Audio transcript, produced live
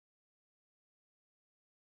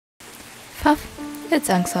It's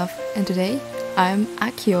Angsaf, and today I'm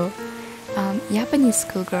Akiyo, a Japanese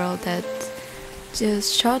schoolgirl that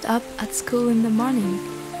just showed up at school in the morning.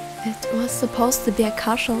 It was supposed to be a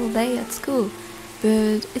casual day at school,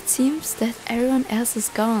 but it seems that everyone else is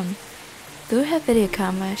gone. Through her video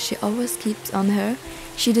camera she always keeps on her,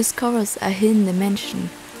 she discovers a hidden dimension,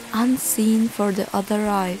 unseen for the other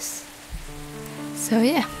eyes. So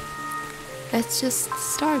yeah, let's just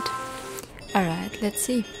start. Alright, let's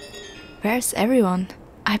see. Where's everyone?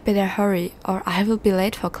 I better hurry or I will be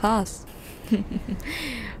late for class.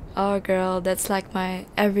 Oh girl, that's like my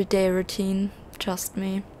everyday routine, trust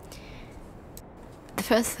me. The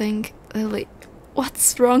first thing, Lily,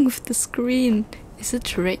 what's wrong with the screen? Is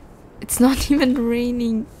it It's not even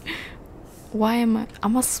raining. Why am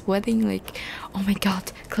I sweating like, oh my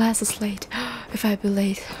god, class is late. If I be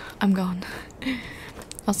late, I'm gone.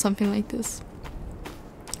 Or something like this.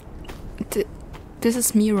 This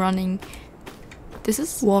is me running. This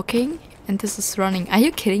is walking and this is running. Are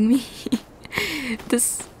you kidding me?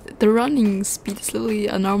 The running speed is literally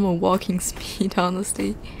a normal walking speed,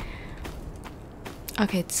 honestly.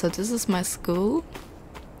 Okay, so this is my school.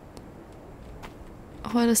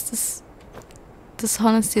 What is this? This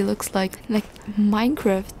honestly looks like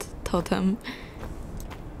Minecraft totem.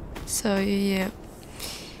 So yeah.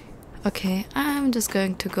 Okay, I'm just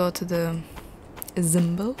going to go to the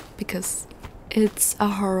symbol because it's a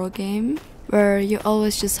horror game where you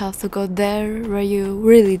always just have to go there where you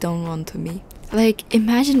really don't want to be. Like,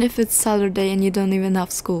 imagine if it's Saturday and you don't even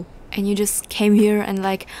have school and you just came here and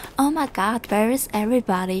like, oh my god, where is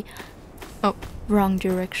everybody? Oh, wrong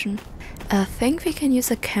direction. I think we can use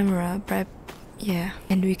a camera, but yeah,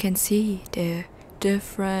 and we can see the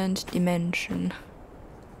different dimension.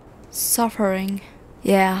 Suffering.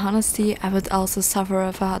 Yeah, honestly, I would also suffer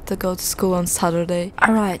if I had to go to school on Saturday.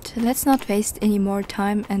 Alright, let's not waste any more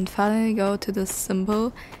time and finally go to the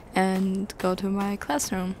symbol and go to my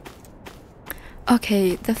classroom.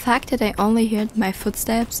 Okay, the fact that I only heard my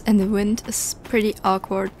footsteps and the wind is pretty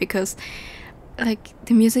awkward because, like,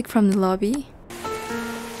 the music from the lobby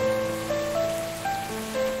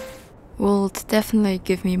would definitely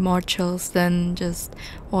give me more chills than just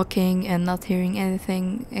walking and not hearing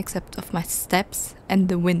anything except of my steps and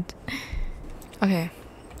the wind. Okay,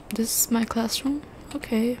 this is my classroom.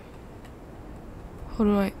 Okay. How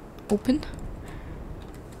do I open?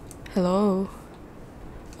 Hello?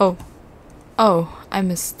 Oh, I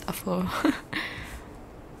missed a floor.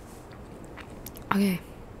 Okay.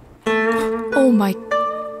 Oh my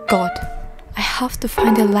god. I have to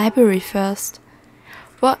find a library first.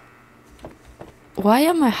 What? Why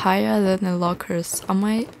am I higher than the lockers? Am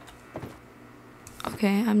I...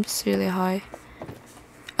 Okay, I'm just really high.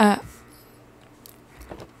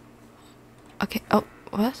 Okay, oh,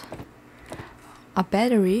 what? A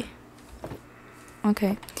battery?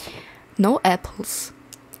 Okay. No apples.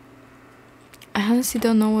 I honestly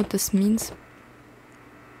don't know what this means.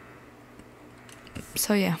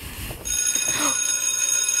 So yeah.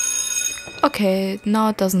 Okay, now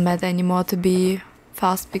it doesn't matter anymore to be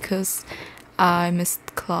fast because I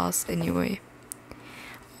missed class anyway.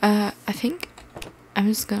 I think I'm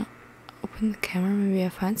just gonna open the camera, maybe I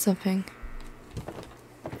find something.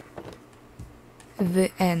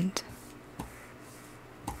 The end.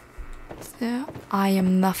 So, I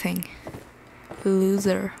am nothing.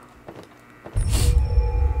 Loser.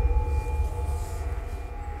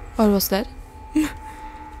 What was that?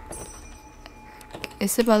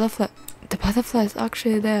 Is the butterfly? The butterfly is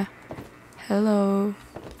actually there. Hello.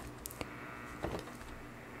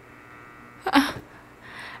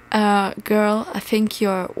 Girl, I think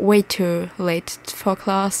you're way too late for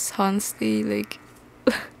class, honestly, like...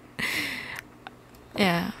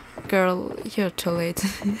 Yeah, girl, you're too late.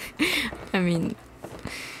 I mean...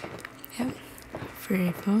 Yeah.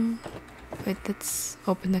 3, 4... Wait, let's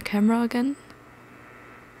open the camera again.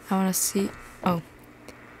 I wanna see... Oh.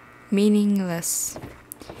 Meaningless.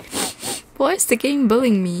 Why is the game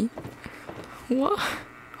bullying me? What?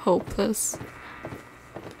 Hopeless.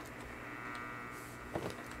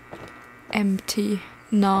 Empty.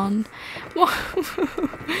 None.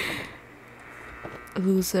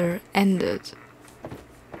 Loser. Ended.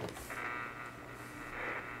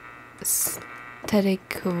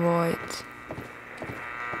 Static void.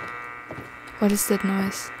 What is that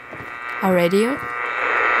noise? A radio?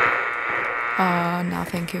 No,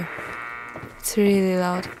 thank you. It's really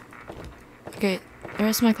loud. Okay,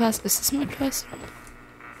 where's my class? Is this my classroom?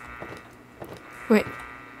 Wait.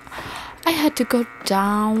 I had to go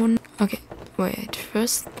down. Okay, wait,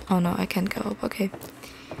 first... Oh no, I can't go up, okay.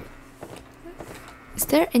 Is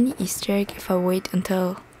there any Easter egg if I wait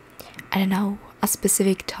until... I don't know, a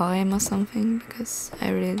specific time or something, because I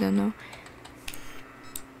really don't know.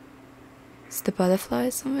 Is the butterfly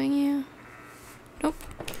something here? Nope.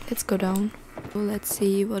 Let's go down. Well, let's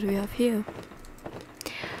see what we have here.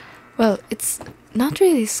 Well, it's not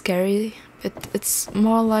really scary, but it's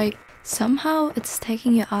more like somehow it's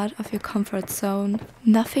taking you out of your comfort zone.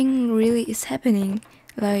 Nothing really is happening.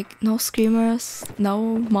 Like, no screamers,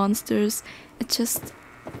 no monsters. It's just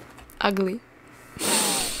ugly.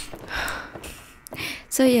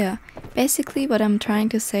 So yeah, basically what I'm trying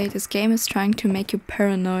to say, this game is trying to make you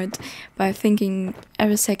paranoid by thinking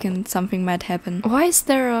every second something might happen. Why is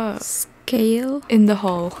there a scale in the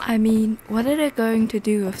hall? I mean, what are they going to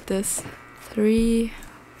do with this? 3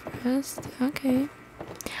 first? Okay.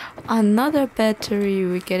 Another battery,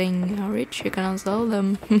 we're getting rich, you're gonna sell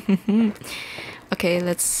them. Okay,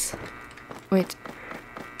 let's... Wait,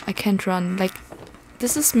 I can't run. Like,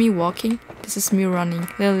 this is me walking, this is me running,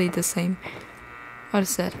 literally the same. What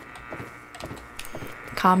is that?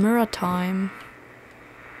 Camera time.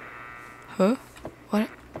 Huh? What?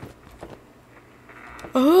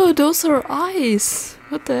 Oh, those are eyes!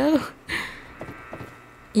 What the hell?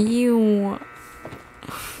 Ew.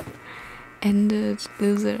 Ended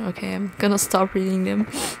loser. Okay, I'm gonna stop reading them.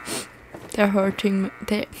 They're hurting me.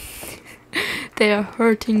 They are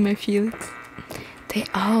hurting my feelings. They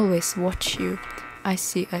always watch you. I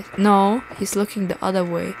see. No, he's looking the other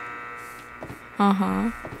way.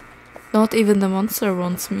 Not even the monster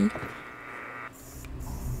wants me.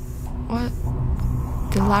 What?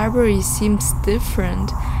 The library seems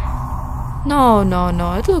different. No,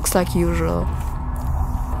 it looks like usual.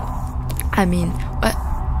 I mean, what?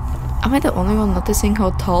 Am I the only one noticing how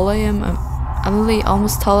tall I am? I'm really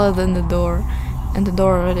almost taller than the door. And the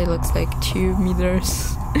door already looks like 2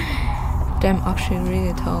 meters. But I'm actually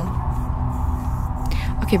really tall.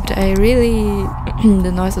 Okay, but I really...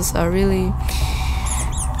 the noises are really...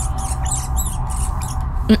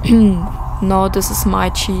 No, this is my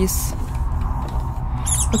cheese.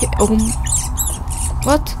 Okay,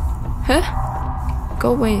 what? Huh?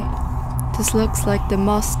 Go away. This looks like the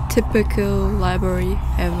most typical library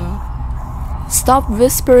ever. Stop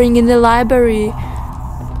whispering in the library!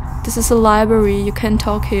 This is a library, you can't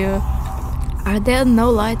talk here. Are there no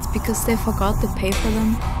lights because they forgot to pay for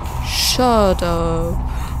them? Shut up.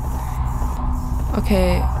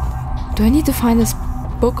 Okay, do I need to find this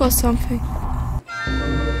book or something?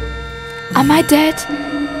 Am I dead?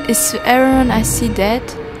 Is everyone I see dead?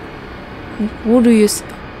 Who do you see?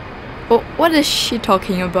 Oh, what is she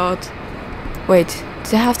talking about? Wait,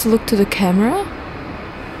 did I have to look to the camera?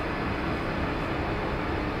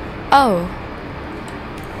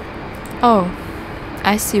 Oh,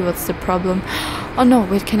 I see what's the problem. Oh no,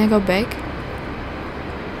 wait, can I go back?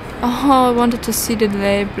 Oh, I wanted to see the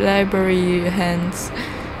library hands.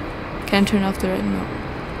 Can I turn off the red? No.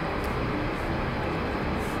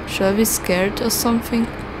 Should I be scared or something?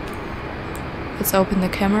 Let's open the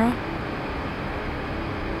camera.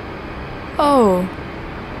 Oh,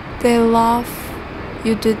 they laugh.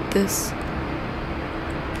 You did this.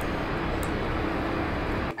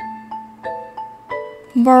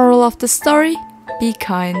 Moral of the story? Be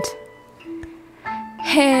kind.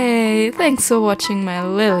 Hey, thanks for watching my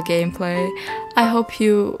little gameplay. I hope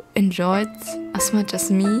you enjoyed as much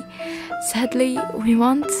as me. Sadly, we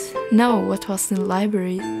won't know what was in the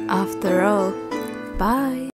library after all. Bye!